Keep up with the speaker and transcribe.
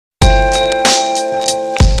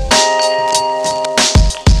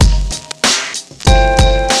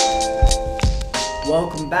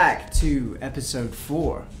to episode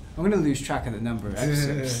 4. I'm going to lose track of the number of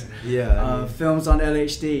episodes. Films on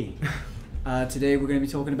LHD. Today we're going to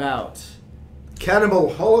be talking about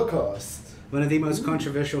Cannibal Holocaust. One of the most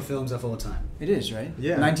controversial films of all time. It is, right?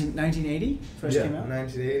 Yeah. 1980 first came out?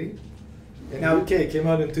 1980. In the UK, it came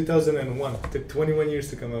out in 2001. It took 21 years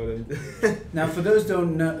to come out. Now, for those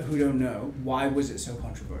who don't know, why was it so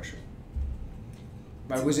controversial?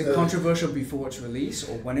 Right, was it controversial before its release,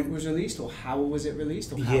 or when it was released, or how was it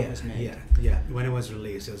released, or how it was made? Yeah. When it was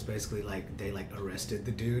released, it was basically like they arrested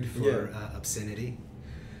the dude for obscenity.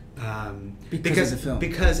 Because of the film.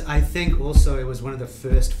 Because I think also it was one of the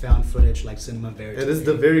first found footage cinema verite. It is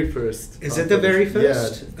the very first. Is it the very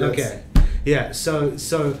first? Yeah. Okay. Yeah.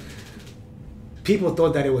 So people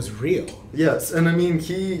thought that it was real. Yes, and I mean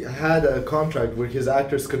he had a contract where his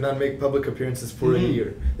actors could not make public appearances for a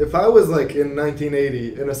year. If I was in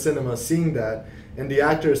 1980 in a cinema seeing that, and the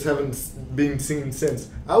actors haven't been seen since,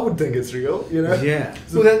 I would think it's real, you know? Yeah.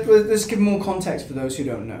 Well, let's give more context for those who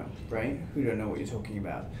don't know, right? Who don't know what you're talking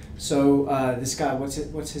about. So this guy,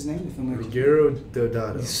 what's his name? The filmmaker? Ruggero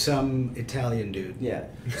Deodato. Some Italian dude. Yeah.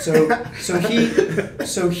 So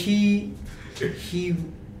he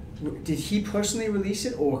did he personally release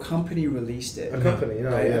it, or a company released it? A company,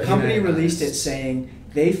 right? yeah. A company released it saying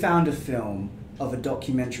they found a film of a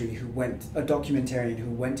documentarian who went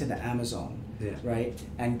to the Amazon, right,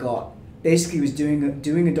 and basically was doing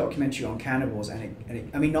a documentary on cannibals, and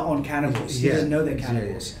not on cannibals. He doesn't know they're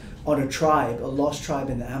cannibals. On a lost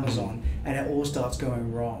tribe in the Amazon, and it all starts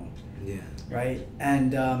going wrong. Yeah. Right,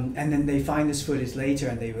 and then they find this footage later,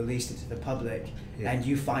 and they released it to the public, and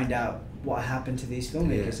you find out what happened to these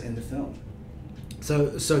filmmakers in the film. So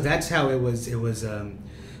that's how it was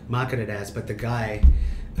marketed as, but the guy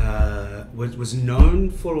was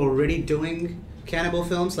known for already doing cannibal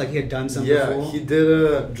films, he had done some before. Yeah, he did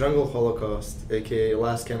a Jungle Holocaust, aka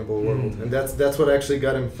Last Cannibal World, and that's what actually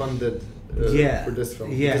got him funded for this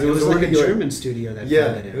film. Yeah, it was a German studio that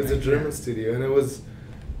funded it. It was a German studio, and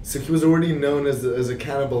so he was already known as a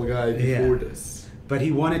cannibal guy before this. But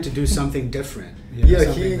he wanted to do something different. He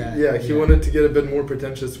wanted to get a bit more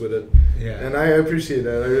pretentious with it. Yeah. And I appreciate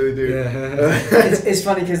that, I really do. Yeah. It's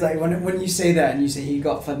funny because when you say that and you say he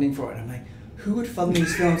got funding for it, I'm like, who would fund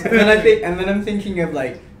these films? And then I'm thinking of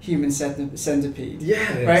Human Centipede.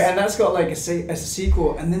 Yeah. Right, and that's got a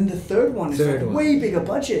sequel, and then the third one is way bigger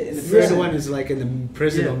budget. In the third one is in the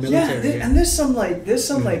prison or military. And there's some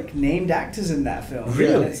named actors in that film.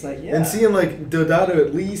 Really? And it's and seeing Deodato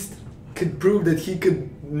at least could prove that he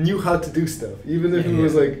knew how to do stuff, even if it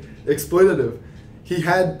was exploitative. He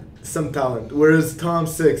had some talent, whereas Tom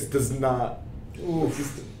Six does not. No,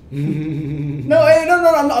 I'm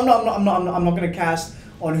not gonna cast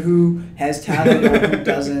on who has talent or who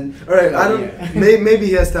doesn't. All right, maybe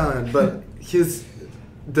he has talent, but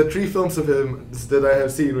the 3 films of him that I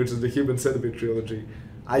have seen, which is the Human Centipede trilogy,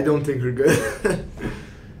 I don't think are good.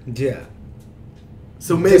 Yeah.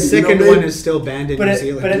 So maybe the second one is still banned in New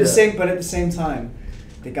Zealand. But at the same time,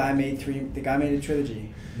 the guy made a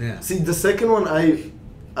trilogy. Yeah. See, the second one I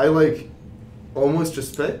almost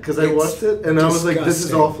respect, because I watched it and I was like, this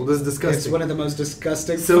is awful, this is disgusting. It's one of the most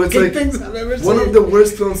disgusting things I've ever seen. One of the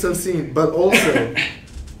worst films I've seen, but also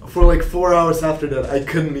for 4 hours after that I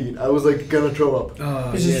couldn't eat. I was gonna throw up.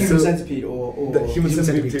 This is Human Centipede or the Human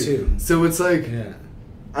Centipede 2. So it's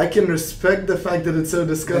I can respect the fact that it's so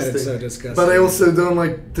disgusting. But I also don't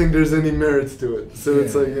think there's any merit to it. So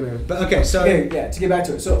it's But okay, so to get back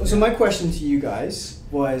to it. So my question to you guys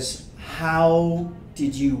was, how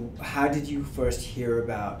did you first hear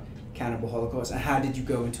about Cannibal Holocaust, and how did you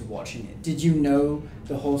go into watching it? Did you know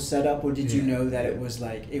the whole setup, or did you know that it was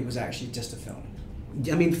actually just a film?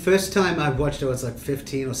 I mean, first time I watched it was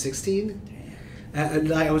 15 or 16.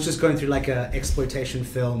 And I was just going through a exploitation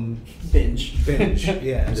film binge.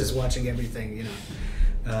 Yeah, just watching everything,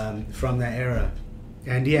 from that era.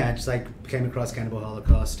 And I just came across Cannibal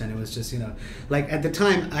Holocaust, and it was just at the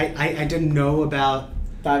time I didn't know about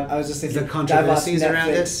I was just thinking the controversies around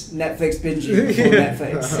it. Netflix binging before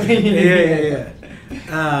Netflix.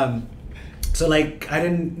 So I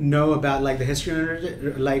didn't know about the history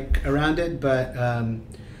around it, but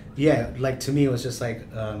to me it was just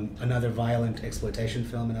another violent exploitation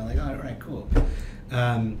film, and I'm all right, cool.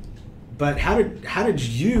 But how did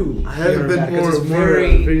you? I had a bit more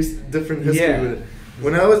very different history with it.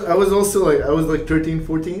 When I was also I was 13,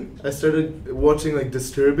 14. I started watching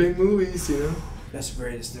disturbing movies, That's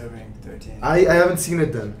very disturbing. 13. I haven't seen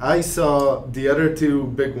it then. I saw the other 2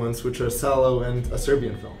 big ones, which are Salo and a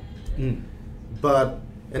Serbian film.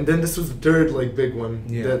 And then this was the third big one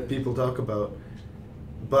that people talk about.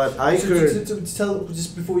 But I heard... Tell,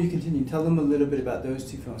 just before you continue, tell them a little bit about those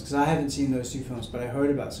two films, because I haven't seen those two films, but I heard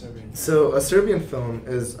about Serbian films. So, a Serbian film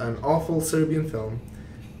is an awful Serbian film.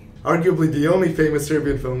 Arguably the only famous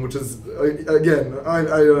Serbian film, which is, again, I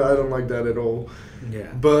don't like that at all. Yeah.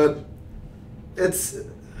 But it's...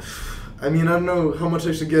 I mean, I don't know how much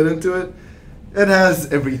I should get into it. It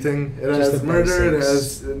has everything. It Just has the murder,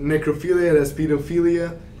 basics. it has necrophilia, it has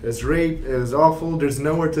pedophilia, it has rape, it is awful. There's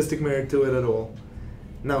no artistic merit to it at all.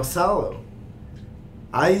 Now, Salo,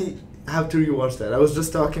 I have to rewatch that. I was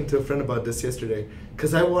just talking to a friend about this yesterday.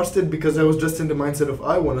 Because I watched it because I was just in the mindset of,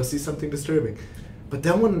 I want to see something disturbing. But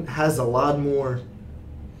that one has a lot more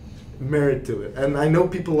merit to it. And I know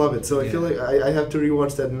people love it, so I feel like I have to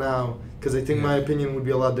rewatch that now. Because I think my opinion would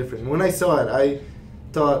be a lot different. When I saw it, I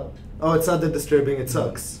thought, oh, it's not that disturbing, it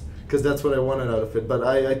sucks. Because that's what I wanted out of it. But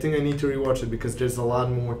I think I need to rewatch it because there's a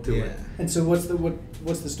lot more to it. And so what's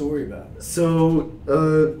the story about? So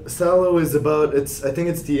Salo is about, I think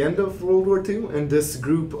it's the end of World War II, and this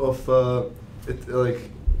group of it's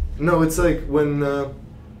like when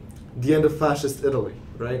the end of fascist Italy,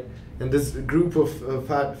 right? And this group of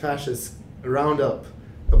fascists round up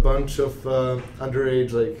a bunch of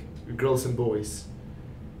underage like girls and boys,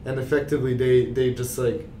 and effectively they just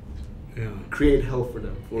like create hell for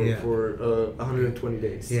them for 120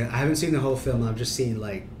 days. Yeah, I haven't seen the whole film. I've just seen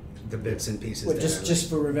like the bits and pieces. What, just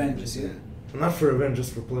for revenge? Is it? Not for revenge,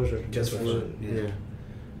 just for pleasure. Just for fun.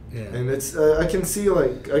 Yeah. And it's I can see it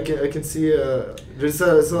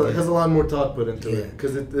has a lot more thought put into it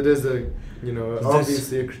because it is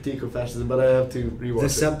obviously a critique of fascism, but I have to rewatch it. The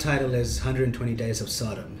subtitle is 120 Days of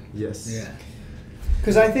Sodom. Yes. Yeah.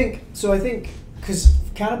 Because I think because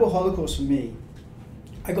Cannibal Holocaust for me,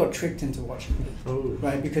 I got tricked into watching it,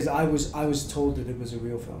 right? Because I was told that it was a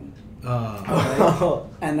real film. Right?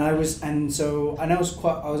 And I was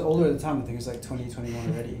older at the time. I think it was like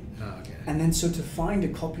 2021 already. Okay. And then so to find a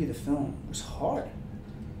copy of the film was hard,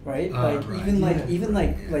 right? Right. Even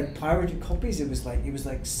like pirated copies, it was like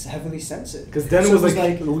heavily censored. Because then it was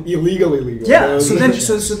like illegal. Yeah. So then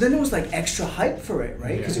it was like extra hype for it,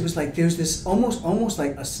 right? Because it was like there's this almost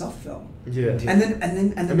like a snuff film. Yeah. And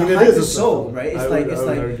then I the mean, hype it is is sold, right?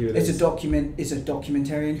 It's It's a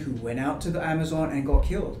documentarian who went out to the Amazon and got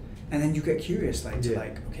killed. And then you get curious,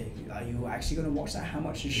 okay, are you actually going to watch that? How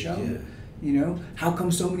much is shown? Yeah. You know, how come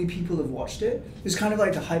so many people have watched it? It's kind of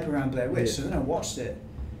like the hype around Blair Witch. So then I watched it.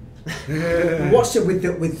 I watched it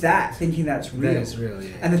with that, thinking that's real. That is real,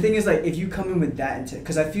 yeah. And the thing is, like, if you come in with that,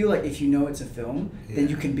 because I feel like if you know it's a film, then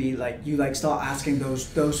you can be like, you like start asking those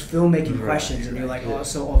filmmaking questions, and you're like, oh,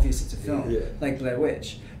 it's so obvious it's a film, like Blair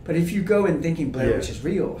Witch. But if you go in thinking Blair Witch is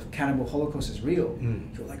real, Cannibal Holocaust is real,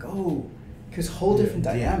 you're like, oh. Because whole different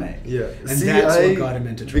dynamic. Yeah. And that's what got him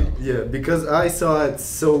into trouble. Because I saw it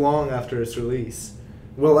so long after its release.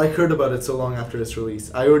 Well, I heard about it so long after its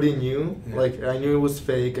release. I already knew, I knew it was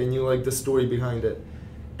fake. I knew, the story behind it.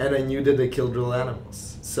 And I knew that they killed real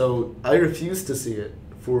animals. So I refused to see it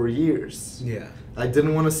for years. Yeah. I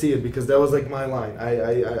didn't want to see it because that was, my line.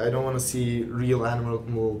 I don't want to see real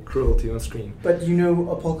animal cruelty on screen. But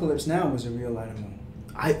Apocalypse Now was a real animal.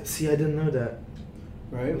 I didn't know that.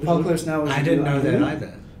 Right, Apocalypse Now was. I didn't know that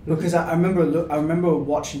either. Because I remember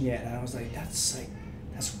watching it and I was like, that's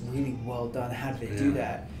really well done. How did they do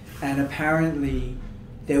that? And apparently,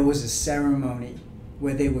 there was a ceremony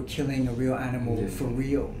where they were killing a real animal for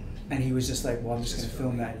real, and he was just like, well, I'm just going to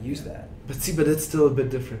film that and use that. But it's still a bit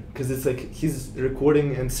different because it's like he's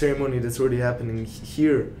recording a ceremony that's already happening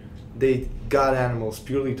here. They got animals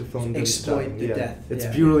purely to film exploit the death. It's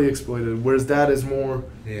purely exploited, whereas that is more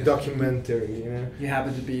documentary. You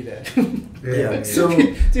happen to be there. So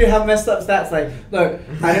do you have messed up stats? Like, look,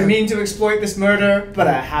 I didn't mean to exploit this murder, but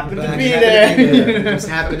I happened to be there. It's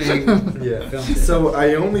happening. So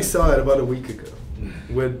I only saw it about a week ago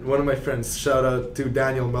with one of my friends. Shout out to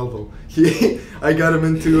Daniel Melville. I got him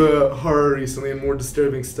into horror recently and more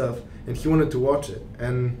disturbing stuff, and he wanted to watch it.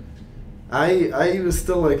 And I was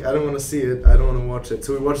still like, I don't want to see it. I don't want to watch it.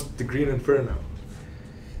 So we watched The Green Inferno.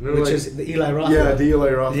 Which is the Eli Roth. Yeah, the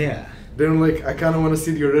Eli Roth. Yeah. Then I kind of want to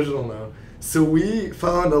see the original now. So we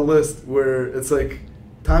found a list where it's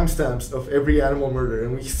timestamps of every animal murder,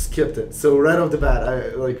 and we skipped it. So right off the bat,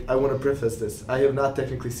 I want to preface this. I have not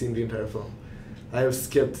technically seen the entire film. I have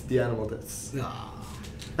skipped the animal deaths.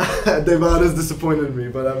 Devad has disappointed me,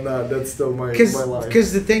 but I'm not. That's still my line.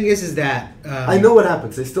 Because the thing is that I know what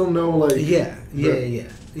happens. I still know yeah.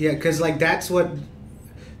 Because that's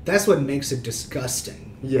what makes it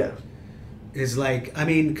disgusting. Yeah. Is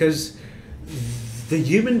because the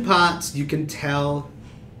human parts you can tell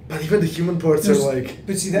But even the human parts are like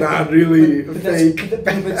but see, that, not really but fake. But see,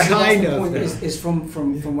 Kind that's the of, point is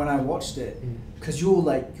from when I watched it, because you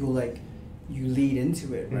lead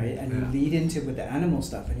into it, right? And you lead into it with the animal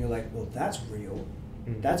stuff, and you're like, well, that's real.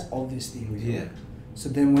 That's obviously real. Yeah. So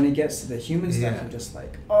then when it gets to the human stuff, I'm just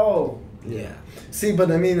like, oh. Yeah. See,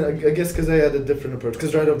 but I mean, I guess because I had a different approach.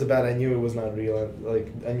 Because right off the bat, I knew it was not real.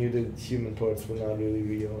 Like, I knew the human parts were not really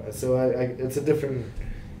real. So it's a different.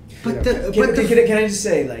 But can I just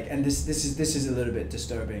say, like, and this is a little bit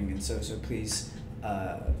disturbing, and so please,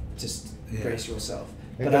 just brace yourself.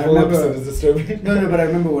 But I remember it was disturbing. No, but I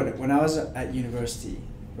remember when I was at university,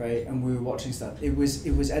 right, and we were watching stuff. It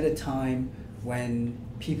was at a time when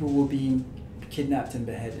people were being kidnapped and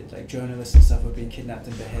beheaded, like journalists and stuff were being kidnapped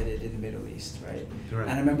and beheaded in the Middle East, right? And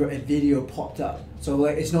I remember a video popped up. So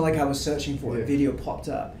like, it's not like I was searching for it. A video popped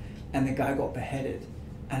up, and the guy got beheaded,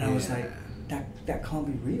 and I was like, that can't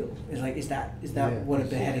be real. It's like, is that what a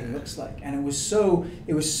beheading looks like? And it was so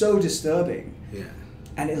disturbing. Yeah.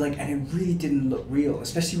 And it really didn't look real,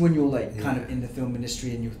 especially when you're like kind of in the film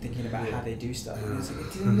industry and you're thinking about how they do stuff. And it's like,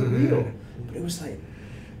 it didn't look real, but it was like,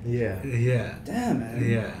 damn, man.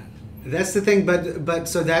 Yeah. That's the thing, but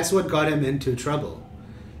so that's what got him into trouble,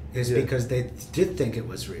 is because they did think it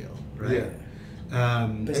was real, right? Yeah.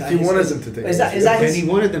 And he wanted them to think it was real. And he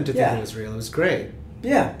wanted them to think it was real. It was great.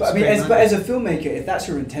 Yeah, but I mean, as a filmmaker, if that's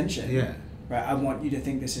your intention, right, I want you to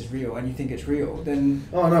think this is real, and you think it's real, then...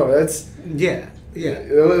 Oh, no, that's...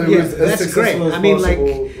 That's great. I mean, like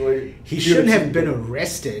he shouldn't have been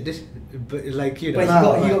arrested, but like, you know...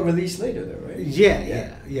 But he got released later, though, right?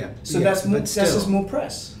 Yeah. So that's just more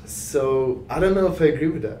press. So, I don't know if I agree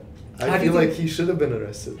with that. I feel like he should have been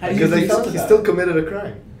arrested. Because I thought he still committed a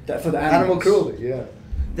crime. For the animal cruelty, yeah.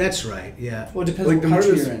 That's right, yeah. Well, it depends on what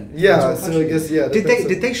country you're in. Yeah, so I guess,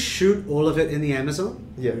 Did they shoot all of it in the Amazon?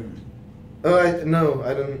 Yeah. Oh, I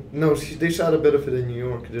don't know. They shot a bit of it in New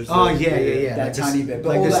York. Yeah. That tiny bit. But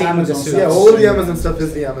like all the the Amazon suits. stuff. Yeah, all the Amazon stuff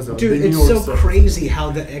is the Amazon. Dude, it's so crazy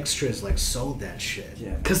how the extras like sold that shit.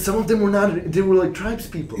 Yeah. Because some of them were not, they were like tribes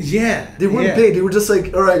people. Yeah. They weren't paid. They were just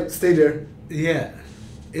like, all right, stay there. Yeah.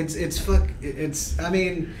 It's I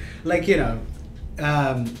mean, like, you know,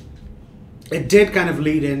 it did kind of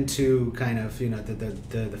lead into kind of, you know,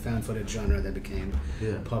 the found footage genre that became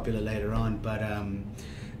popular later on. But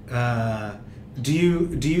do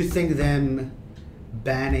you think them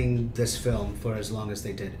banning this film for as long as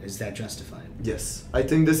they did, is that justified? Yes, I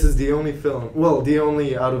think this is the only film. Well, the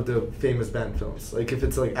only out of the famous banned films. Like if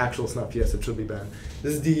it's like actual snuff, yes, it should be banned.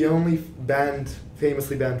 This is the only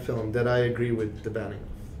famously banned film that I agree with the banning of.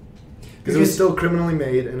 Because it was still criminally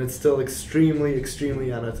made and it's still extremely,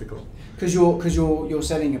 extremely unethical. Because you're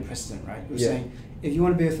setting a precedent, right? You're saying if you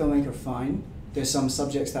want to be a filmmaker, fine. There's some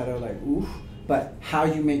subjects that are like oof, but how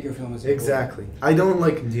you make your film is important. Exactly. I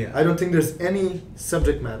don't think there's any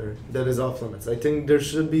subject matter that is off limits. I think it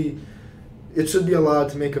should be allowed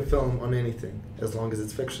to make a film on anything as long as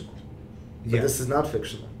it's fictional. But this is not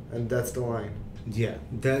fictional, and that's the line. Yeah,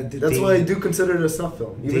 that's why I do consider it a snuff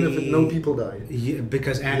film, even if no people die. Yeah,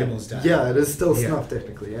 because animals die. Yeah, it is still snuff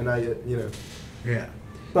technically, and Yeah.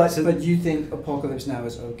 But you think Apocalypse Now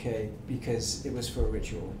is okay because it was for a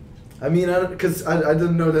ritual? I mean, because I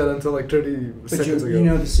didn't know that until like 30 seconds ago. You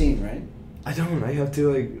know the scene, right? I don't. I have to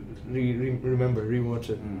like rewatch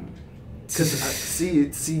it. Because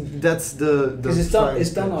see, that's the. Because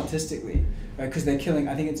it's done artistically, right? Because they're killing.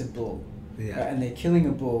 I think it's a bull. Yeah. Right? And they're killing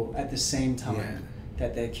a bull at the same time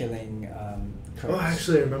that they're killing. Oh,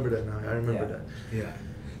 actually, I remember that now. I remember that. Yeah.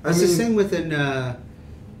 It's the same within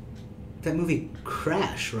that movie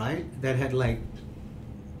Crash, right? That had like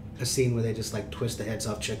a scene where they just like twist the heads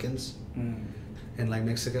off chickens in like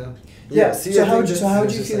Mexico. Yeah. So how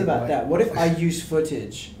would you feel about that? What if I use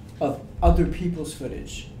footage of other people's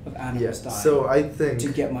footage of animals dying? So I think to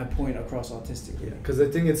get my point across artistically. Yeah, because I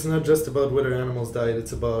think it's not just about whether animals died;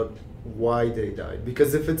 it's about why they died.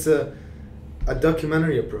 Because if it's a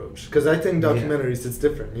documentary approach, because I think documentaries it's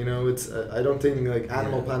different. You know, it's I don't think like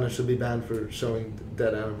Animal Planet should be banned for showing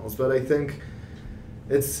dead animals, but I think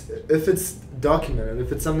if it's documented,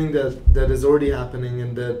 if it's something that is already happening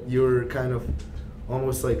and that you're kind of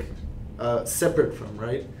almost like separate from,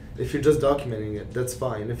 right? If you're just documenting it, that's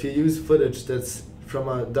fine. If you use footage that's from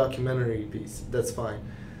a documentary piece, that's fine.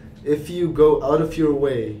 If you go out of your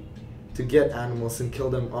way to get animals and kill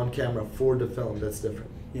them on camera for the film, that's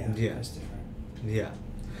different. Yeah, that's different. Yeah.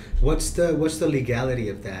 What's the legality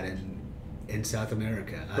of that in South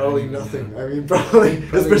America? Probably nothing. I mean, probably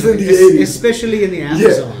especially in the 80s. Especially in the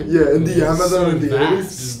Amazon. Yeah, in the Amazon in the vast.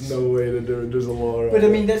 80s, there's no way to do it. There's a law. But I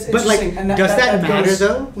mean, that's interesting. But like, does that matter goes,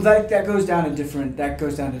 though? Well, that goes down a different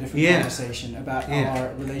conversation about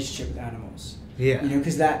our relationship with animals. Yeah. You know,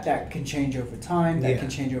 because that can change over time. That can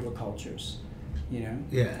change over cultures. You know.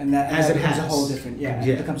 Yeah. And that it becomes has a whole different.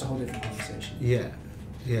 It becomes a whole different conversation. Yeah.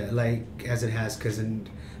 Yeah, like as it has, because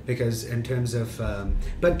in terms of,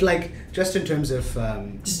 but like just in terms of,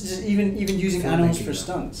 just even using animals for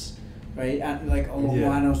stunts, right? And like a lot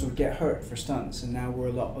more animals would get hurt for stunts, and now we're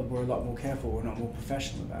a lot more careful. We're not more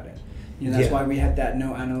professional about it. You know, that's why we had that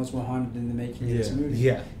no animals were harmed in the making of this movie.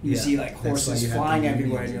 Yeah, you see like horses flying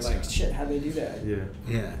everywhere, and you're like, shit, how'd they do that?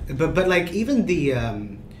 But like even the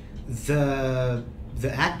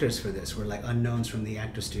actors for this were like unknowns from the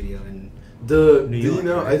actor studio in New York. You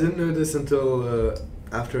know, right? I didn't know this until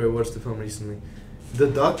after I watched the film recently. The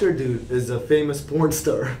doctor dude is a famous porn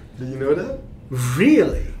star. Did you know that?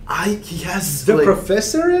 Really? He has the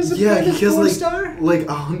professor is a famous he has porn like star? like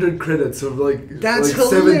 100 credits of that's like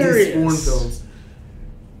hilarious. 70s porn films.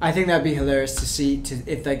 I think that'd be hilarious to see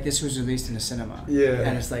if like this was released in a cinema. Yeah.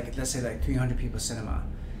 And it's like, let's say like 300 people cinema.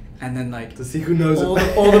 And then like to see who knows all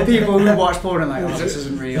the people who watch porn are like, oh, this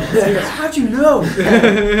isn't real. How'd you know?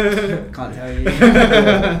 Can't tell you.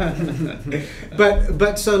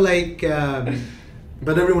 but so like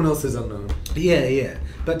but everyone else is unknown. Yeah.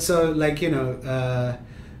 But so like, you know,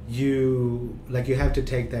 you have to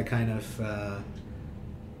take that kind of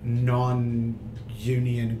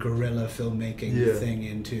non-union guerrilla filmmaking thing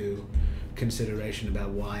into consideration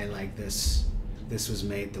about why like this was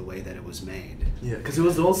made the way that it was made. Yeah, because it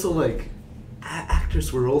was also like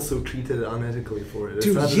actors were also treated unethically for it.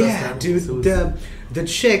 Dude, the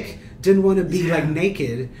chick didn't want to be like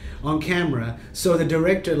naked on camera, so the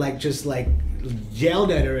director like just like yelled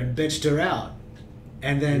at her and bitched her out,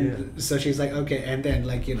 and then so she's like, okay, and then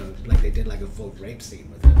like, you know, like they did like a full rape scene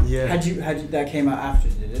with her. Yeah. Had you that came out after,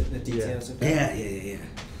 did it? The details of that. Yeah.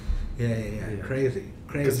 Crazy.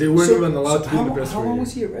 Because they weren't even allowed to be in the press. How long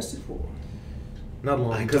was he arrested for? Not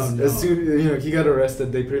long. I don't know. As soon he got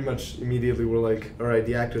arrested, they pretty much immediately were like, all right,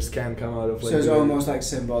 the actors can come out of. Like, so it's almost like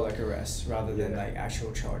symbolic arrest rather than like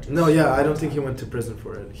actual charges. No, I don't think he went to prison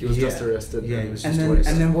for it. He was just arrested. Yeah, he was and just then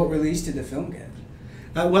arrested. and then what release did the film get?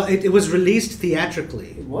 Well, it was released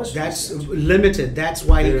theatrically. It was. That's limited. That's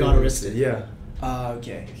why he got arrested. Yeah.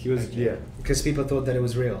 Okay. He was because people thought that it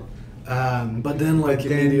was real. But then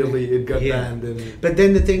immediately it got banned. But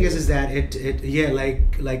then the thing is that it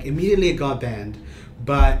like immediately it got banned,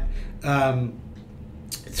 but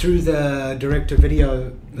through the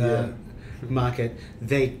direct-to-video market,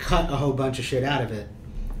 they cut a whole bunch of shit out of it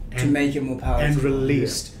to make it more powerful and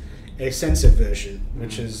released a censored version,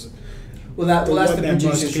 which is that's the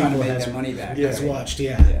producers trying to make their money back. Has watched,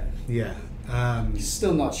 It's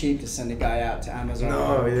still not cheap to send a guy out to Amazon.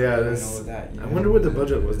 No, I wonder what the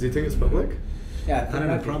budget was. Do you think it's public? Yeah, I don't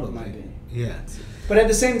know. Probably. Might be. Yeah. But at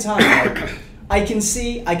the same time, like, I can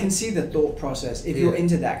see the thought process if you're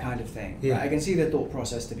into that kind of thing. Yeah. Right? I can see the thought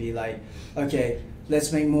process to be like, okay,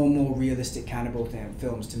 let's make more and more realistic cannibal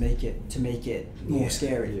films to make it more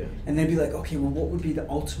scary. Yeah. And then be like, okay, well, what would be the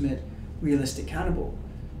ultimate realistic cannibal?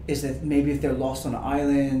 Is that maybe if they're lost on an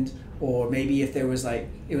island, or maybe if there was like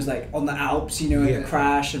it was like on the Alps, you know, in the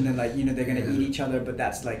crash, and then like, you know, they're gonna eat each other, but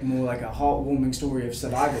that's like more like a heartwarming story of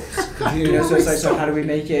survival. You know, so it's like, so how do we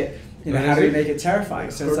make it? You know, how do we make it terrifying?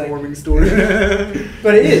 So it's like heartwarming story.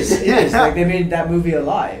 But it is. Like they made that movie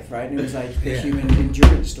alive, right? And it was like the human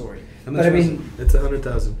endurance story. But I mean, it's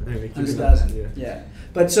 100,000. Anyway, 100,000. Yeah.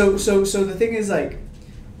 But so the thing is, like,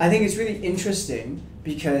 I think it's really interesting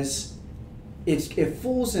because it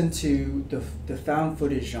falls into the found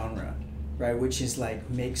footage genre, right? Which is like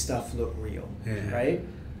make stuff look real, right?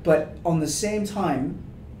 But on the same time,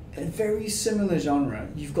 a very similar genre,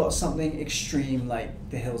 you've got something extreme like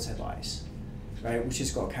The Hills Have Eyes, right? Which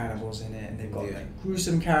has got cannibals in it, and they've got like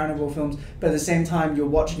gruesome cannibal films. But at the same time, you're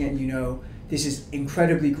watching it and you know this is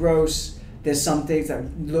incredibly gross. There's some things that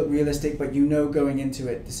look realistic, but you know going into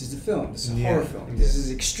it, this is a film. This is a horror film. This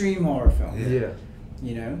is extreme horror film.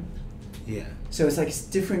 You know. Yeah. So it's like it's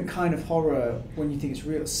different kind of horror when you think it's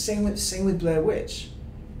real. Same with Blair Witch,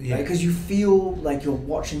 right? Because you feel like you're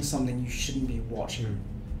watching something you shouldn't be watching.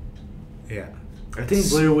 Yeah. I think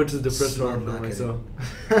Blair Witch is the first horror film I saw.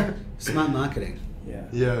 Smart marketing.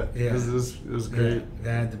 Yeah. It was great. Yeah,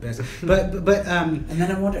 they had the best. But and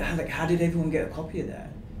then I wonder how did everyone get a copy of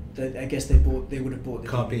that? I guess they would have bought the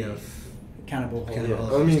copy DVD. of Cannibal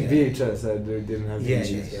Holocaust. I mean VHS. They didn't have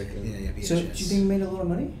VHS back then. VHS. So do you think it made a lot of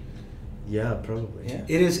money? Yeah, probably. Yeah.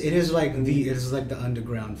 It is like the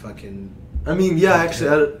underground fucking I mean, yeah,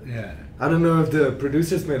 actually, Yeah. I don't know if the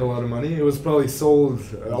producers made a lot of money. It was probably sold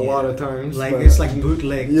a lot of times. Like but it's like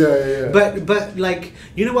bootleg. Yeah. But like,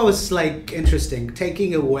 you know what was like interesting?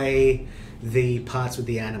 Taking away the parts with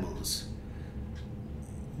the animals.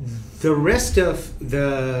 The rest of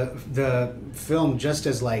the film, just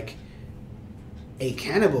as like a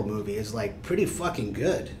cannibal movie, is like pretty fucking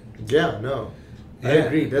good. Yeah, no. I Yeah.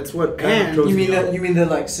 agree. That's what kind And of throws me off. You mean the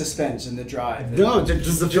like suspense and the drive? No,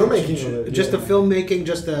 Just the filmmaking of it. Just the filmmaking,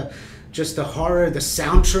 just the horror. The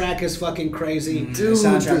soundtrack is fucking crazy. Dude, The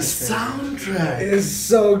soundtrack the is crazy. soundtrack Is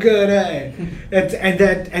so good, eh?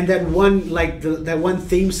 and that one like that one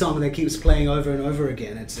theme song that keeps playing over and over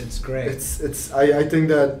again. It's great. I think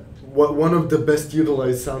that one of the best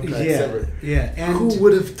utilized soundtracks ever. Yeah, and who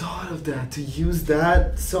would have thought of that, to use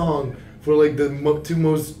that song for like the two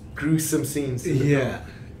most gruesome scenes in the film.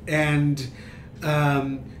 And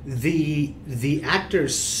the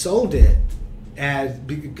actors sold it as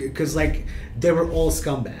because like they were all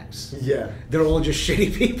scumbags. Yeah. They're all just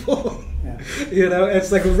shitty people. Yeah. You know,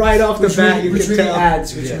 it's like right off the bat you which can really tell.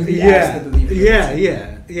 adds, which really adds the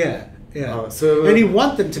believability. Yeah. So And you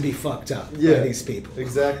want them to be fucked up by these people.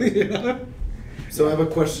 Exactly. You know? So I have a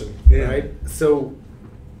question, Yeah. right? So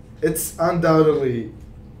it's undoubtedly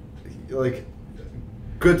like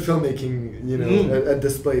good filmmaking, you know, at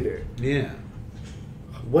display there. Yeah.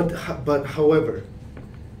 But however,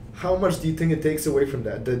 how much do you think it takes away from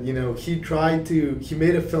that? That, you know, he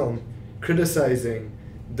made a film criticizing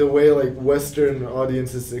the way like Western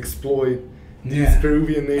audiences exploit these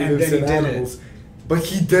Peruvian natives and animals. But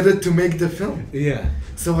he did it to make the film. Yeah.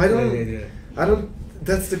 So I don't.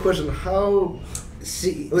 That's the question. How?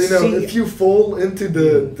 See, if you fall into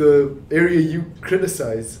the area you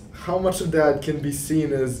criticize, how much of that can be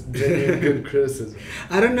seen as genuine good criticism?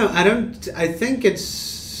 I don't know. I think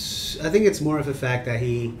it's more of a fact that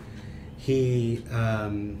he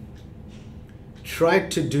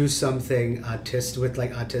tried to do something with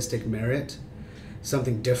like artistic merit,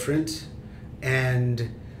 something different, and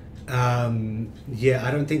I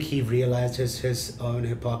don't think he realized his own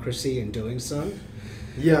hypocrisy in doing so.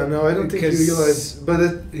 Yeah, no, I don't think he realized,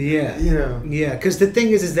 but because the thing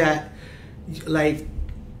is that like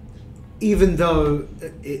even though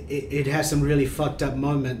it has some really fucked up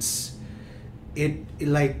moments, it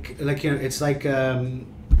like you know it's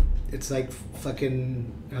like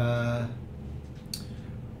fucking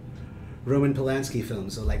Roman Polanski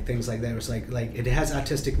films or like things like that. It's like it has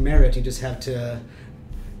artistic merit. You just have to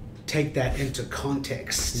take that into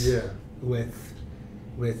context. Yeah. With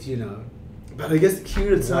you know. But I guess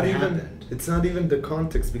here it's not happened. It's not even the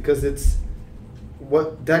context, because it's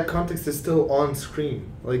that context is still on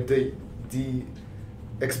screen. Like the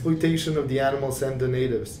exploitation of the animals and the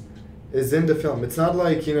natives is in the film. It's not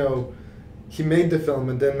like, you know, he made the film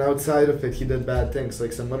and then outside of it he did bad things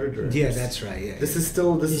like some other directors. Yeah, that's right. Yeah. This is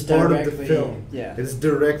part of the film. Yeah. It's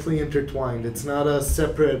directly intertwined. It's not a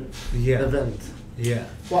separate event. Yeah.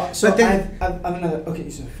 Well, so but then, I'm another. Okay,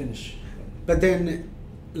 so finish. But then,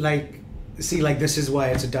 this is why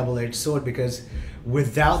it's a double-edged sword, because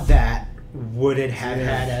without that, would it have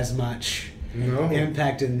had as much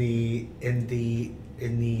impact in the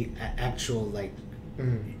actual like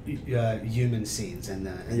human scenes and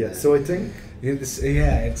the So I think it's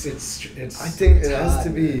I think it has to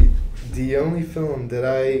be the only film that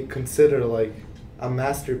I consider like a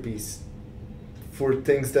masterpiece for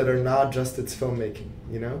things that are not just its filmmaking.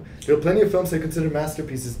 You know, there are plenty of films I consider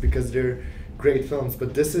masterpieces because they're great films,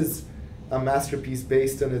 but this is a masterpiece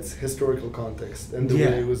based on its historical context and the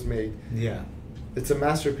way it was made. Yeah. It's a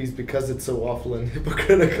masterpiece because it's so awful and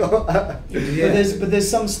hypocritical. But there's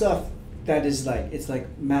some stuff that is like, it's like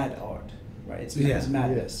mad art, right? It's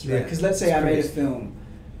madness, right? Because let's say I made a film,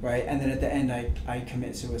 right, and then at the end I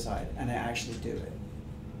commit suicide and I actually do it,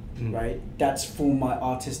 right? That's for my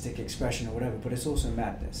artistic expression or whatever, but it's also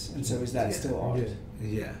madness, and so is that still art?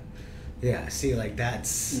 Yeah, see, like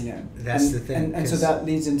that's that's the thing, and so that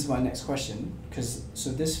leads into my next question, because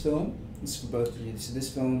this film is for both of you. So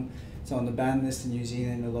this film is on the ban list in New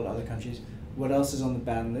Zealand and a lot of other countries. What else is on the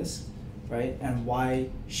ban list, right? And why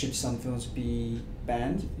should some films be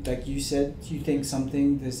banned? Like you said, you think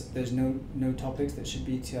there's no topics that should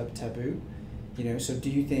be taboo, you know. So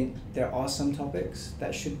do you think there are some topics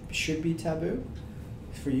that should be taboo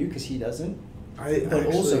for you? Because he doesn't.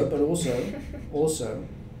 Also.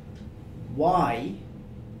 Why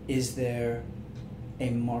is there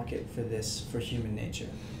a market for this for human nature?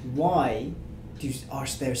 Why are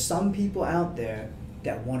there some people out there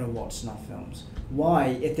that want to watch snuff films?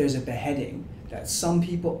 Why, if there's a beheading, that some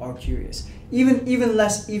people are curious? Even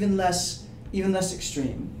less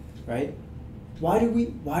extreme, right? why do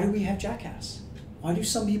we have Jackass? Why do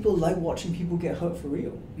some people like watching people get hurt for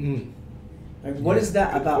real? Like, what is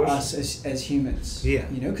that about us as humans? Yeah.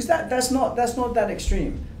 You know, because that's not that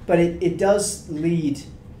extreme, but it does lead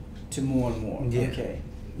to more and more. Yeah. Okay.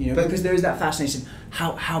 You know, because there is that fascination.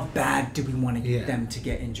 How bad do we want to get them to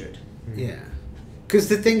get injured? Yeah. Because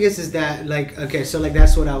the thing is that, like, okay, so, like,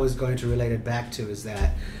 that's what I was going to relate it back to, is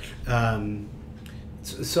that,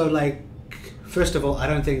 so, like, first of all, I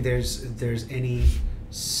don't think there's any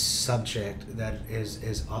subject that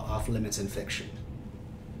is off limits in fiction,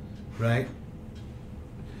 right?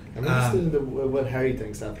 I'm interested in what Harry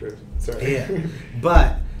thinks after. Sorry. Yeah,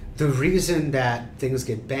 but the reason that things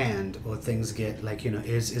get banned or things get, like, you know,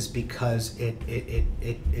 is because it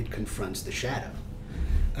confronts the shadow.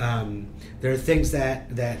 There are things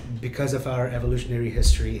that because of our evolutionary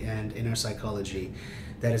history and inner psychology,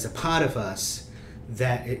 that is a part of us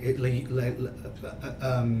that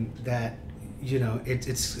that, you know,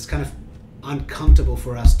 it's kind of uncomfortable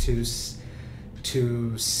for us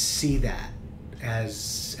to see that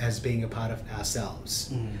as being a part of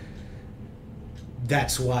ourselves.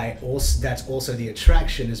 That's why that's also the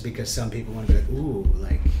attraction, is because some people want to be like, ooh,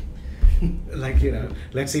 like, you know,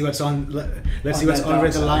 let's see what's on with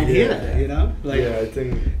the line here, you know, like, yeah, I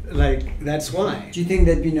think, like, that's why. Do you think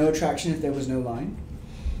there'd be no attraction if there was no line?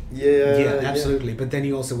 Yeah, absolutely. But then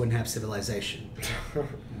you also wouldn't have civilization.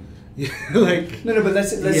 Like, no, but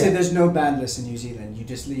let's say there's no ban list in New Zealand. You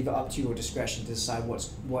just leave it up to your discretion to decide what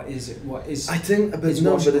is. I think, but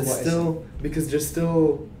no, but it's still, because there's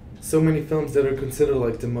still so many films that are considered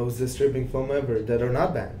like the most disturbing film ever that are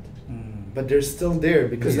not banned. But they're still there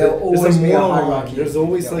because there's a moral line. There's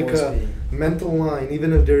always like a mental line,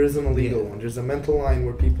 even if there isn't a legal one. There's a mental line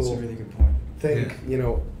where people That's a really good point. think, you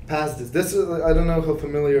know, past this. This is, I don't know how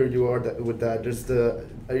familiar you are with that.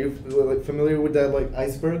 Are you like familiar with that, like,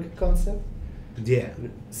 iceberg concept? Yeah.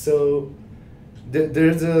 So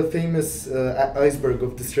there's a famous iceberg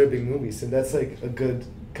of disturbing movies, and that's like a good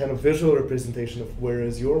kind of visual representation of where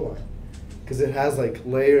is your line, because it has like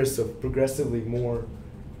layers of progressively more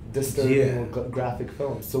disturbing or graphic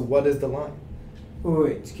films. So what is the line?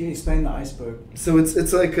 Wait, can you explain the iceberg? So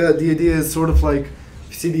it's like the idea is sort of like,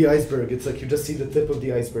 you see the iceberg, it's like you just see the tip of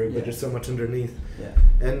the iceberg, but there's so much underneath. Yeah.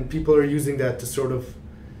 And people are using that to sort of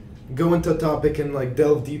go into a topic and like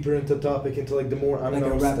delve deeper into a topic, into like the more unknown like a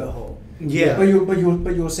rabbit stuff. hole. Yeah.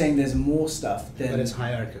 But you're saying there's more stuff than. But it's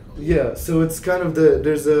hierarchical. Yeah. So it's kind of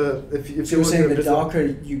there's a if you're saying the darker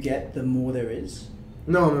you get, the more there is.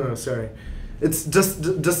 No. Sorry. It's just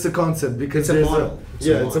the concept, because it's a model.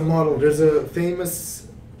 It's a model. There's a famous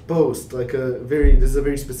post, like this is a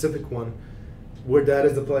very specific one, where that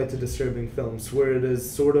is applied to disturbing films, where it is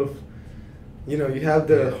sort of, you know, you have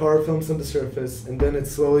the horror films on the surface, and then it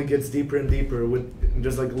slowly gets deeper and deeper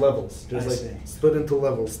there's like levels. There's split into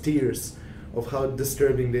levels, tiers of how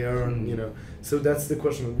disturbing they are, and, you know. So that's the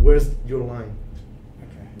question: where's your line?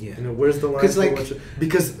 Okay. Yeah. You know, where's the line?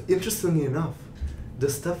 Because interestingly enough, the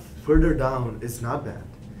stuff further down is not banned.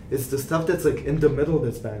 It's the stuff that's like in the middle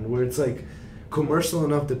that's banned, where it's like commercial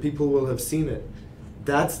enough that people will have seen it.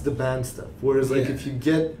 That's the banned stuff. Whereas like if you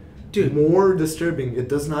get more disturbing, it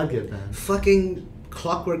does not get banned. Fucking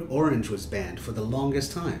Clockwork Orange was banned for the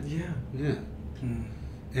longest time. Yeah.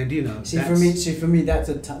 And, you know, see for me that's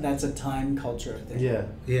a time culture thing.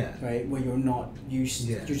 Yeah. Right, where you're not used.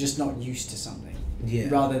 You're just not used to something. Yeah.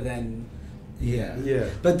 Rather than. Yeah. Yeah.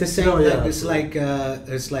 But the same it's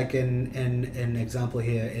like an example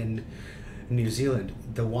here in New Zealand,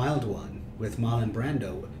 The Wild One with Marlon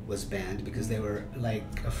Brando was banned because they were like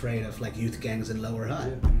afraid of like youth gangs in Lower Hutt.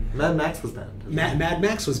 Yeah. Mad Max was banned. Mad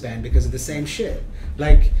Max was banned because of the same shit.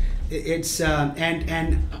 Like it's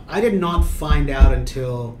and I did not find out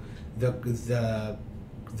until the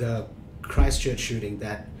Christchurch shooting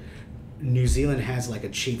that New Zealand has like a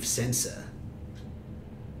chief censor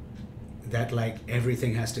that like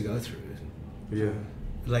everything has to go through. Yeah.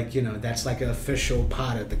 Like, you know, that's like an official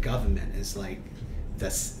part of the government, is like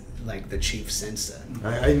that's like the chief censor.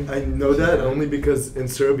 I know that only because in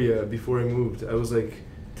Serbia, before I moved, I was like,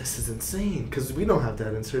 this is insane, because we don't have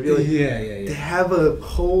that in Serbia. Like, yeah. They have a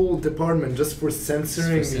whole department just for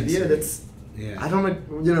censoring media. That's I don't like,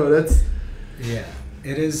 you know, that's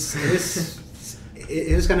it is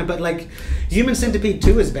kind of, but like Human Centipede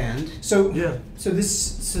 2 is banned. So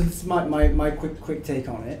this is my quick take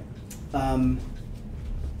on it.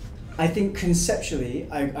 I think conceptually,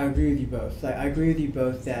 I agree with you both. Like, I agree with you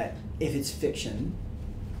both that if it's fiction,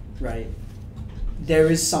 there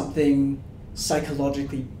is something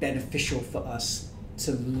psychologically beneficial for us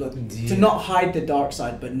to look to not hide the dark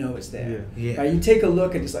side but know it's there. Right? You take a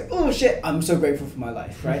look and it's like, oh shit, I'm so grateful for my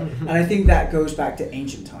life, right? And I think that goes back to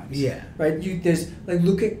ancient times. Right? There's like,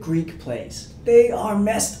 look at Greek plays. They are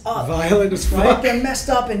messed up. Violent as fuck. Right? They're messed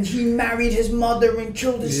up, and he married his mother and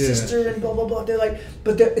killed his sister and blah blah blah. They're like,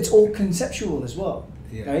 but it's all conceptual as well.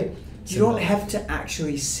 Right? You don't have to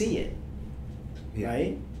actually see it.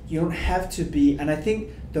 Right? You don't have to be, and I think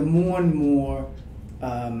the more and more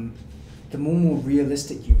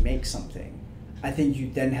realistic you make something, I think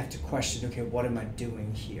you then have to question, okay, what am I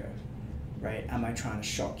doing here, right? Am I trying to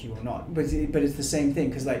shock you or not? But it's the same thing,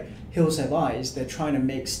 because like Hills Have Eyes, they're trying to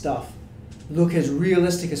make stuff look as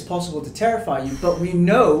realistic as possible to terrify you, but we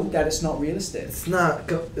know that it's not realistic. It's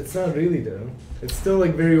not really though. It's still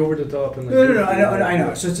like very over the top and like. No, I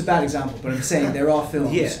know. So it's a bad example, but I'm saying there are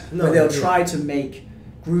films where they'll try to make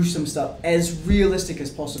gruesome stuff as realistic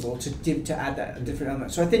as possible to add that different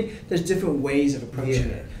element. So I think there's different ways of approaching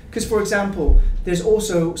it. Because for example, there's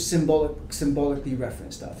also symbolically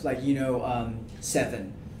referenced stuff, like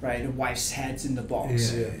Seven, right? The wife's head's in the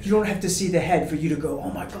box. You don't have to see the head for you to go,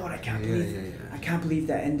 oh my god, I can't believe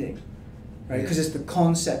that ending, right? Because it's the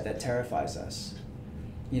concept that terrifies us.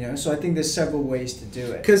 So I think there's several ways to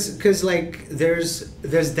do it. Because like there's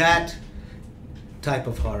that type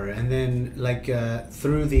of horror, and then like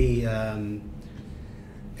through the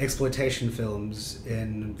exploitation films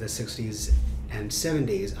in the 60s and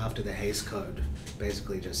 70s, after the Hays Code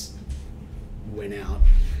basically just went out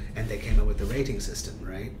and they came up with the rating system,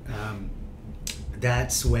 right?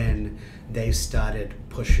 That's when they started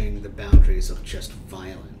pushing the boundaries of just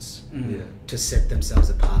violence to set themselves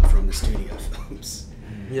apart from the studio films.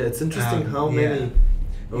 Yeah, it's interesting how many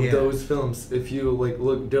of those films, if you like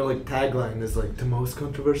look, their like tagline is like the most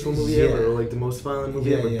controversial movie ever, or like the most violent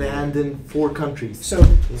movie ever, banned in 4 countries. So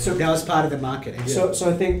that was part of the marketing. So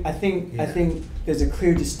I think there's a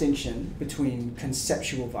clear distinction between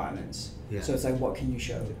conceptual violence. So it's like, what can you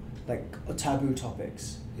show? Like taboo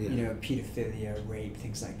topics, pedophilia, rape,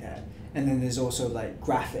 things like that. And then there's also like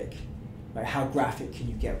graphic, right? How graphic can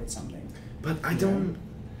you get with something? But I don't.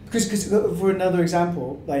 Because for another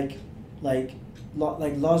example, like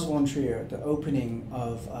Lars von Trier, the opening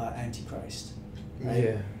of Antichrist, right?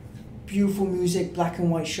 Yeah. Beautiful music, black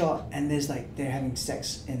and white shot, and there's like they're having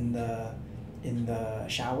sex in the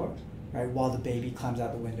shower, right? While the baby climbs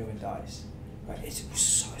out the window and dies, right? It's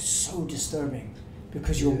so disturbing,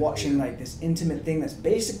 because you're watching like this intimate thing that's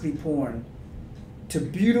basically porn, to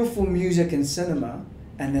beautiful music and cinema,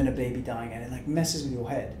 and then a baby dying, and it like messes with your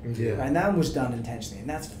head. Yeah. Right? And that was done intentionally, and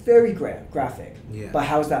that's very graphic. Yeah. But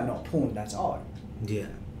how is that not porn? That's art. Yeah.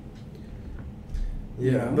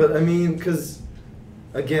 Yeah, but I mean, because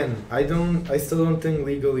again, I still don't think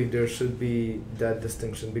legally there should be that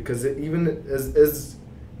distinction, because even as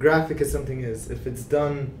graphic as something is, if it's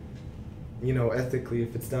done, ethically,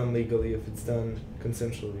 if it's done legally, if it's done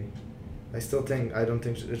consensually, I don't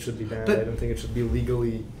think it should be banned. I don't think it should be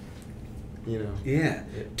legally. Yeah.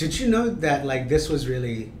 Did you know that like this was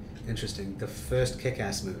really interesting? The first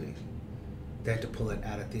Kick-Ass movie, they had to pull it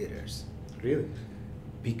out of theaters. Really?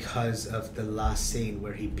 Because of the last scene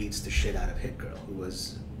where he beats the shit out of Hit Girl, who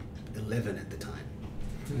was 11 at the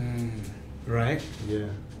time. Right? Yeah.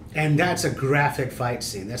 And that's a graphic fight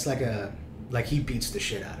scene. That's like he beats the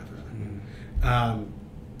shit out of her.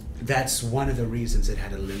 That's one of the reasons it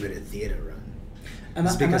had a limited theater run.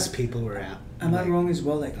 It's because people were out. Am I wrong as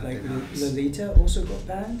well? Like Lolita also got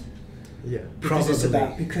banned? Yeah. Because it's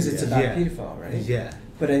about Yeah. pedophile, right? Yeah.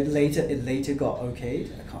 But it later got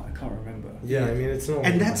okayed. I can't remember. Yeah, I mean it's not.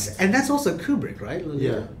 And that's also Kubrick, right?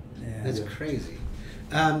 Yeah. That's crazy.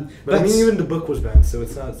 But I mean, even the book was banned, so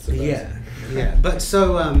it's not. So yeah. But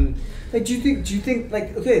so. Like, do you think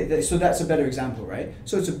like, okay, so that's a better example, right?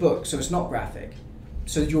 So it's a book, so it's not graphic.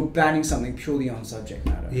 So you're banning something purely on subject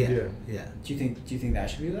matter. Yeah. Do you think that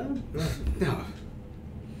should be allowed?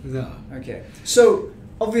 No. Okay. So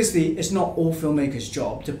obviously, it's not all filmmakers'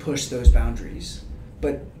 job to push those boundaries,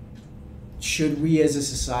 but should we as a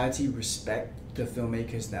society respect the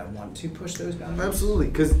filmmakers that want to push those boundaries? Absolutely,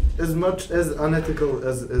 because as much as unethical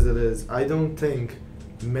as it is, I don't think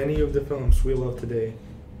many of the films we love today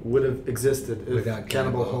would have existed if without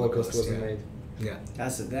Cannibal Holocaust wasn't made. Yeah.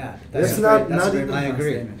 That's I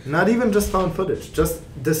agree. Not even just found footage, just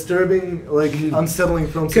disturbing, like unsettling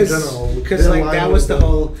films in general. Because like that was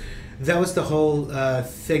the whole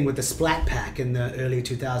thing with the Splat Pack in the early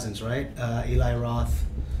 2000s, right? Eli Roth,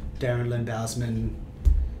 Darren Lynn Bousman,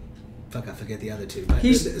 fuck, I forget the other two. But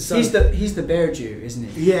he's the bear Jew, isn't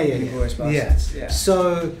he? Yeah. Yeah.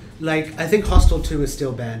 So like I think Hostel 2 is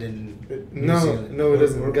still banned in New Zealand. No, it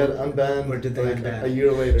isn't. It got unbanned. Or did they unban a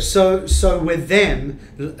year later? So with them,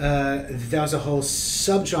 there was a whole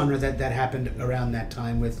subgenre that happened around that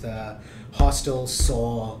time with Hostel,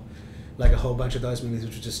 Saw, like a whole bunch of those movies,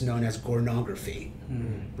 which were just known as gornography,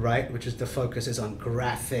 right? Which is the focus is on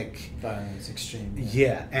graphic violence, extreme.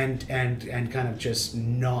 Yeah, and kind of just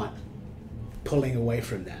not pulling away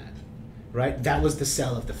from that, right? That was the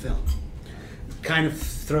sell of the film. Kind of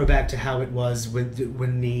throwback to how it was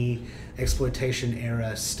when the exploitation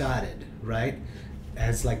era started, right?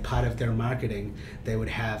 As like part of their marketing, they would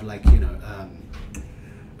have like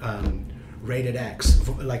rated X,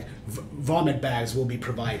 like vomit bags will be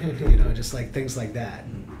provided, just like things like that.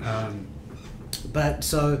 But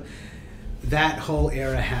so that whole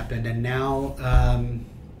era happened, and now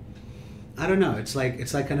I don't know. It's like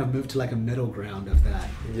kind of moved to like a middle ground of that.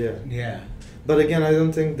 Yeah. Yeah. But again, I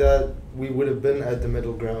don't think that we would have been at the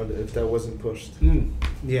middle ground if that wasn't pushed.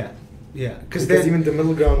 Yeah. Yeah. Because even the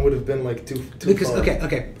middle ground would have been like too far.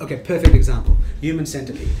 Okay. Perfect example. Human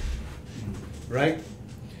Centipede. Right.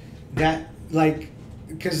 That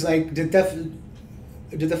because did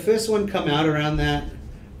the first one come out around that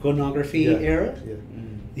pornography era?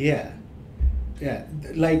 Yeah. Yeah.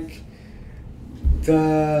 Like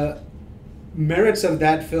the merits of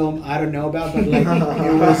that film, I don't know about, but like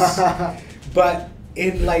it was. But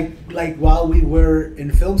in like while we were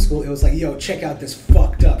in film school, it was like, yo, check out this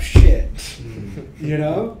fucked up shit.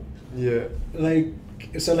 Yeah. Like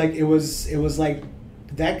so, like it was like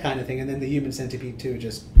that kind of thing, and then the Human Centipede 2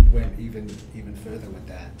 just went even further with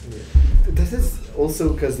that. Yeah. This is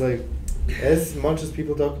also because like, as much as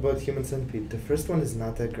people talk about Human Centipede, the first one is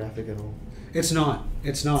not that graphic at all. It's not.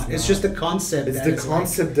 It's just the concept. It's the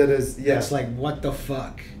concept that is. Yeah. It's like what the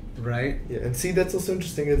fuck, right? Yeah, and see that's also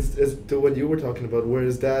interesting as to what you were talking about.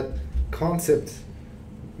 Whereas that concept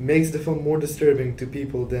makes the film more disturbing to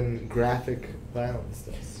people than graphic violence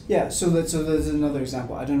does. Yeah. So there's another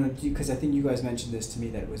example. I don't know because I think you guys mentioned this to me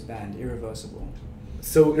that it was banned. Irreversible.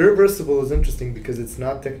 So Irreversible is interesting because it's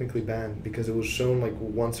not technically banned because it was shown like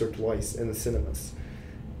once or twice in the cinemas.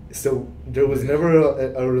 So there was never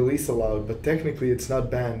a release allowed, but technically it's not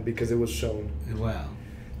banned because it was shown. Wow.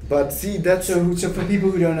 But see, that's... So for people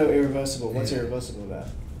who don't know Irreversible, what's Irreversible about?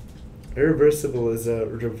 Irreversible is a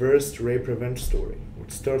reversed rape revenge story,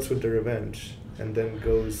 which starts with the revenge and then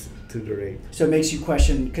goes to the rape. So it makes you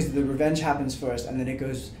question, because the revenge happens first and then it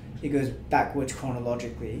goes backwards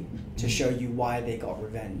chronologically to show you why they got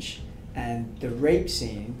revenge. And the rape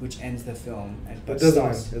scene, which ends the film, but doesn't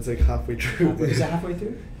end. It's like halfway through. Is it halfway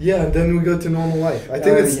through? Yeah, and then we go to normal life. I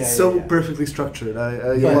think it's perfectly structured.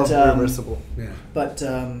 I love Irreversible. Yeah. But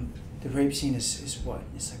the rape scene is what?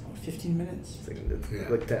 It's like what, 15 minutes? It's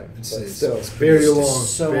like 10. It's very long.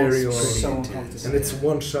 So very long. So uncomfortable. And it's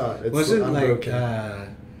one shot. It's wasn't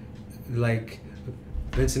unbroken. like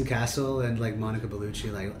Vincent Cassel and like Monica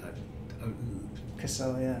Bellucci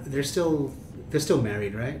Cassel, yeah. They're still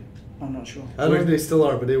married, right? I'm not sure. I don't know if they still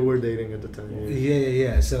are, but they were dating at the time.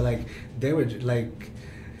 Yeah. So like they were like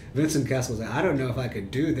Vincent Cassel was like, I don't know if I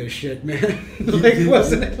could do this shit, man.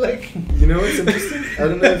 Wasn't it like? You know what's interesting? I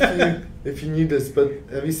don't know if you knew this, but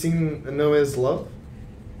have you seen Noah's Love?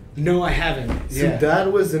 No, I haven't. So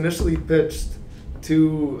that was initially pitched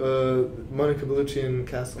to Monica Bellucci and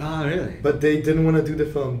Cassel. Oh, really? But they didn't want to do the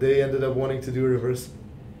film. They ended up wanting to do a reversible.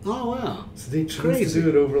 Oh, wow. So they chose to do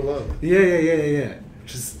it over Love. Yeah.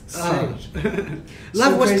 Which is strange.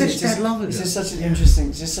 Love was pitched that long ago. It's just such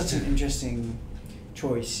an interesting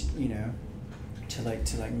choice,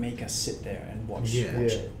 to make us sit there and watch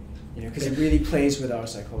it. Because it really plays with our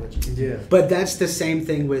psychology. Yeah. But that's the same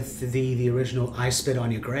thing with the original I Spit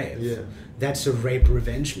on Your Grave. Yeah. That's a rape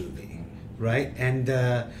revenge movie, right? And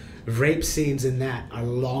the rape scenes in that are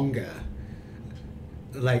longer,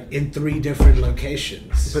 like in 3 different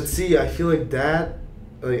locations. But see, I feel like that,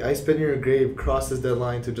 like I Spit in Your Grave crosses that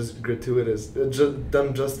line to just gratuitous,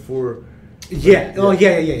 done just for. Yeah. Oh,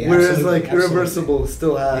 yeah. Whereas absolutely. Irreversible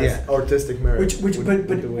still has artistic merit.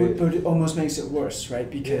 But it almost makes it worse, right?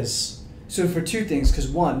 Because so for 2 things, because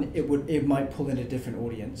 1, it might pull in a different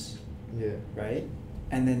audience. Yeah. Right,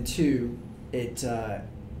 and then 2, it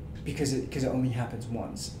because it only happens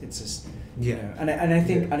once. It's just and I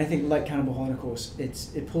think like Cannibal Holocaust,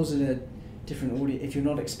 it pulls in a different audience if you're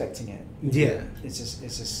not expecting it. Yeah. It's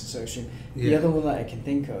just so extreme. The other one that I can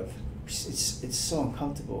think of, it's so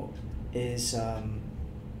uncomfortable, is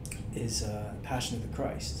Passion of the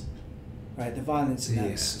Christ. right? The violence in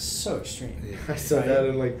that is so extreme. Yeah. I saw Right. that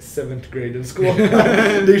in like 7th grade in school.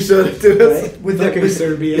 They showed it to us. Right? With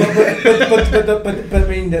Serbia. but I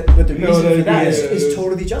mean, but the reason for that is yeah.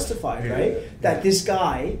 totally justified, Yeah. right? That this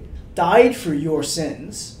guy died for your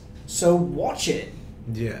sins, so watch it,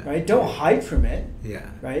 Yeah. right? Don't hide from it, Yeah.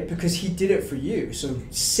 right? Because he did it for you, so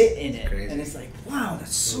sit in it. Crazy. And it's like, wow,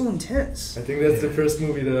 that's so intense. I think that's the first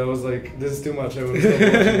movie that I was like, this is too much. I wouldn't stop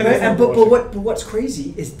watching. Right? And but what's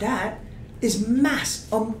crazy is that is en masse.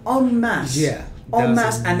 Yeah. En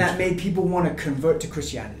masse, and that made people want to convert to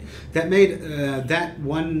Christianity. That made that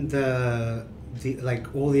won the like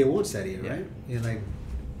all the awards that year, Yeah. right? Yeah, like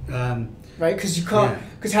Right, because you can't. Yeah.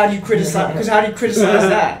 Because how do you criticize? Because how do you criticize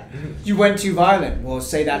that? You went too violent. Well,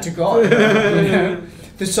 say that to God. You know?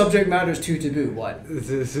 The subject matter is too taboo. What?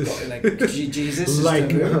 Like Jesus is like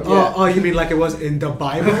taboo. oh, you mean like it was in the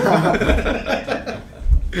Bible?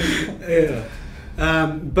 Yeah.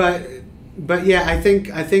 But yeah, I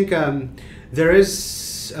think there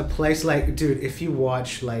is a place like, dude, if you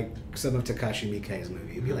watch like some of Takashi Miike's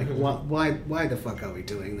movie, you'd be like, why the fuck are we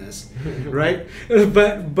doing this, right?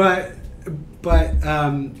 But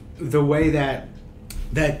the way that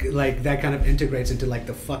like that kind of integrates into like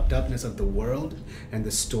the fucked upness of the world and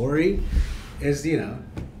the story is, you know,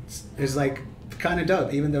 is like kind of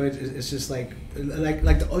dope, even though it's just like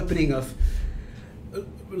the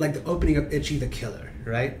opening of Itchy the Killer,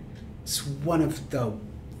 right? It's one of the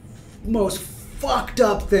most fucked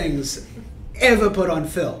up things ever put on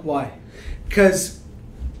film. Why? Because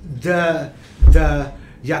the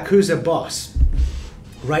Yakuza boss,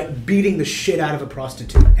 right, beating the shit out of a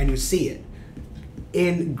prostitute, and you see it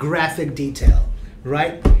in graphic detail,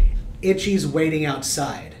 right? Itchy's waiting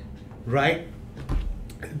outside, right?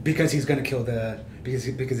 Because he's gonna kill the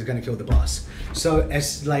boss. So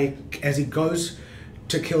as he goes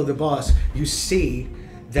to kill the boss, you see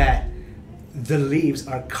that the leaves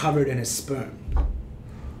are covered in his sperm,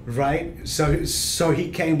 right? So he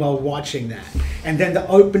came while watching that, and then the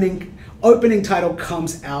opening title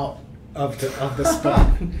comes out of the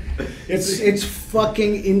sperm. It's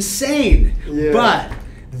fucking insane. Yeah. But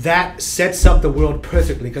that sets up the world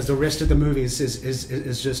perfectly, because the rest of the movie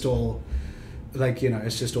is just all like, you know,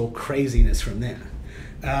 it's just all craziness from there.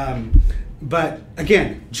 But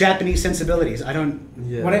again, Japanese sensibilities. I don't.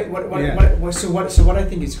 Yeah. What I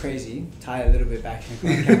think is crazy, tie a little bit back to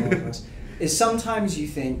Cannibal Holocaust, is sometimes you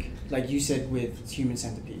think, like you said with Human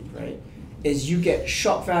Centipede, right? Is you get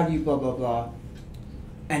shock value, blah blah blah,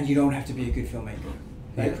 and you don't have to be a good filmmaker,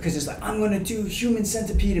 right? Yeah. Because it's like, I'm gonna do Human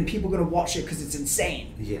Centipede and people are gonna watch it because it's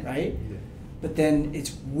insane, Yeah. right? Yeah. But then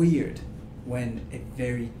it's weird when a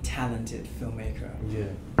very talented filmmaker Yeah.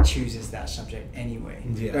 chooses that subject anyway,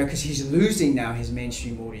 Yeah. right? Because he's losing now his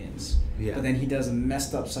mainstream audience. Yeah. But then he does a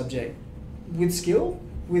messed up subject with skill,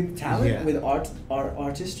 with talent, Yeah. with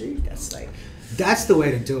artistry. That's like, That's the way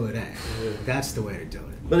to do it, eh? Yeah. That's the way to do it.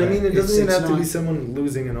 But I mean, it doesn't even have to be not- someone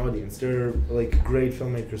losing an audience. There are like great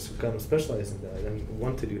filmmakers who kind of specialize in that and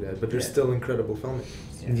want to do that, but they're Yeah. still incredible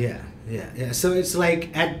filmmakers. Yeah. So it's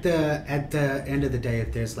like at the end of the day,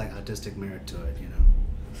 if there's like artistic merit to it, you know.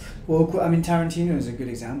 well, I mean, Tarantino is a good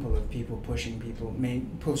example of people pushing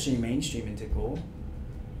mainstream into gore,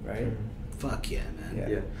 right? Fuck yeah, man. Yeah.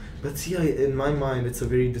 Yeah. But see, in my mind, it's a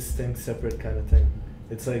very distinct, separate kind of thing.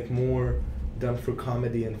 It's like more done for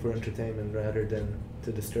comedy and for entertainment rather than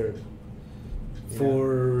to disturb. You know?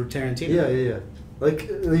 For Tarantino. Yeah. Like,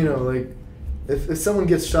 you know, like if someone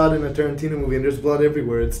gets shot in a Tarantino movie and there's blood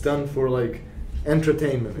everywhere, it's done for like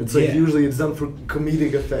entertainment. It's like Yeah. usually it's done for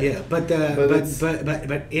comedic effect. Yeah, but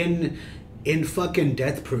But in fucking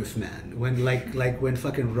Death Proof, man, when when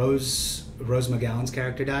fucking Rose McGowan's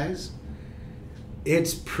character dies,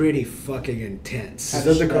 it's pretty fucking intense. Is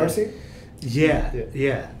that the car scene?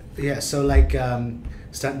 Yeah. So like,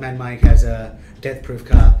 Stuntman Mike has a Death Proof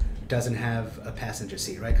car, doesn't have a passenger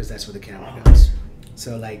seat, right? Because that's where the camera goes.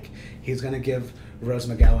 So like, he's gonna give Rose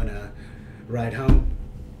McGowan a ride home.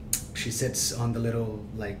 She sits on the little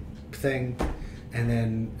like thing, and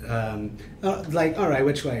then like, all right,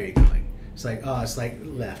 which way are you going? It's like, oh, it's like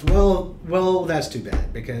left. Well, that's too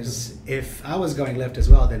bad, because if I was going left as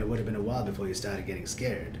well, then it would have been a while before you started getting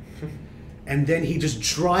scared. And then he just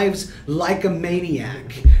drives like a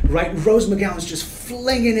maniac, right? Rose McGowan's just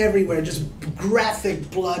flinging everywhere, just graphic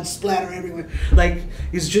blood splatter everywhere. Like,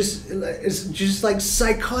 it's just like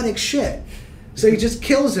psychotic shit. So he just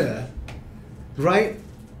kills her, right?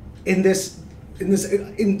 In this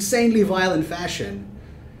insanely violent fashion.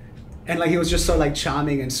 And like, he was just so like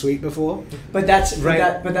charming and sweet before. But that's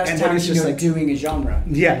Right. But that's And then it's Tarantino just like- doing a genre.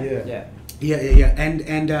 Yeah. Yeah. Yeah.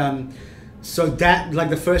 And So that, like,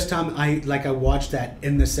 the first time I watched that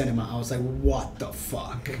in the cinema, I was like, "What the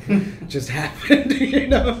fuck just happened?" You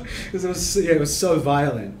know, 'cause it was so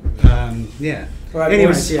violent. Yeah. All right,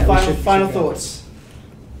 Anyways, boys, yeah, final we should go. thoughts.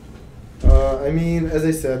 I mean, as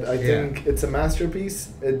I said, I think it's a masterpiece.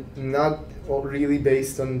 It not really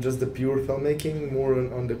based on just the pure filmmaking, more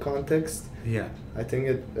on the context. Yeah. I think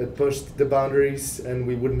it pushed the boundaries, and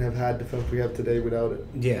we wouldn't have had the film we have today without it.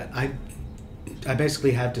 Yeah, I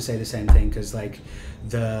basically have to say the same thing, because like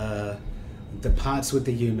the parts with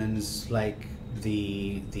the humans, like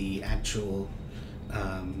the actual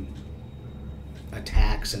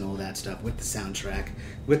attacks and all that stuff, with the soundtrack,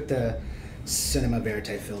 with the cinema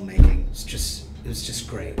verite filmmaking, it was just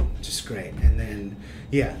great, and then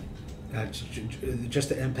just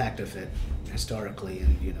the impact of it historically,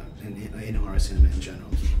 and you know, in horror cinema in general,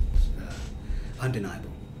 undeniable.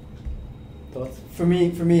 But for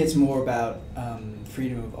me, it's more about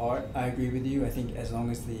freedom of art. I agree with you. I think as long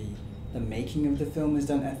as the making of the film is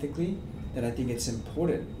done ethically, then I think it's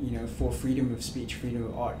important, you know, for freedom of speech, freedom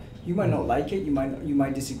of art. You might not like it. You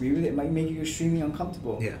might disagree with it. It might make you extremely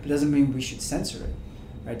uncomfortable. Yeah. But it doesn't mean we should censor it,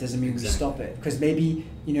 right? Doesn't mean we stop it, because maybe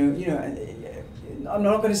you know. I'm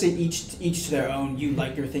not going to say each to their own. You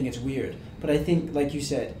like your thing, it's weird. But I think, like you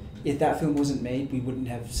said, if that film wasn't made, we wouldn't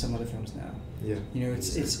have some other films now. Yeah. You know,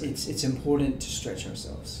 it's important to stretch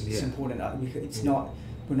ourselves. It's important.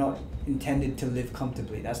 We're not intended to live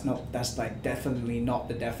comfortably. That's like definitely not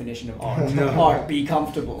the definition of art. No. Art, be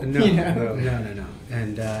comfortable. No, you know? no.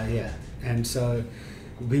 And and so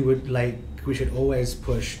we should always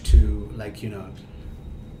push to, like, you know,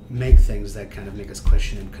 make things that kind of make us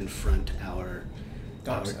question and confront our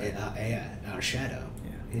shadow.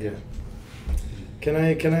 Yeah. Can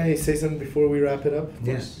I say something before we wrap it up?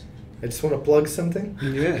 Yes. I just want to plug something.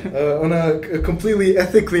 Yeah. On a completely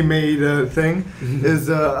ethically made thing is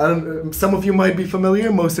some of you might be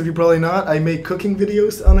familiar, most of you probably not. I make cooking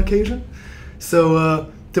videos on occasion.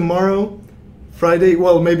 So tomorrow, Friday,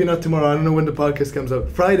 well, maybe not tomorrow. I don't know when the podcast comes out.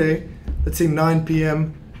 Friday, let's see, 9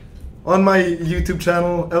 p.m. on my YouTube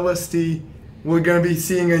channel, LST, we're gonna be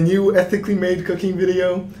seeing a new ethically made cooking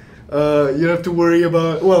video. You don't have to worry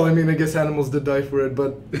about, well, I mean, I guess animals did die for it,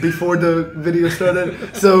 but before the video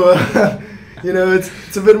started. So, you know,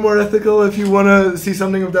 it's a bit more ethical if you want to see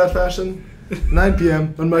something of that fashion. 9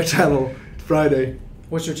 p.m. on my channel, Friday.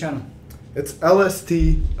 What's your channel? It's LST.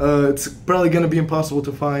 It's probably going to be impossible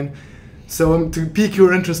to find. So to pique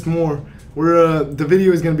your interest more, the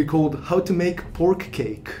video is going to be called How to Make Pork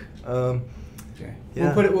Cake. Okay.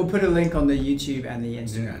 Yeah. We'll put a link on the YouTube and the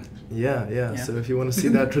Instagram. Yeah. So if you want to see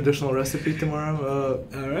that traditional recipe tomorrow,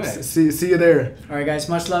 all right. See you there. All right, guys.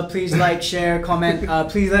 Much love. Please like, share, comment.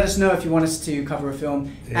 Please let us know if you want us to cover a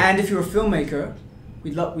film, and if you're a filmmaker,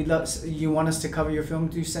 we'd love. You want us to cover your film?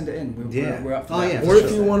 Do send it in. We're up for that. Yeah. Or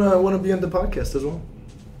if you want to be on the podcast as well.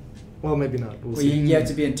 Well, maybe not. We'll see. You have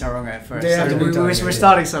to be in Taronga at first. We're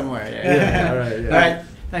starting somewhere. Yeah. All right. All right.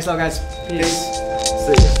 Thanks a lot, guys. Peace.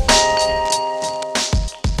 See ya.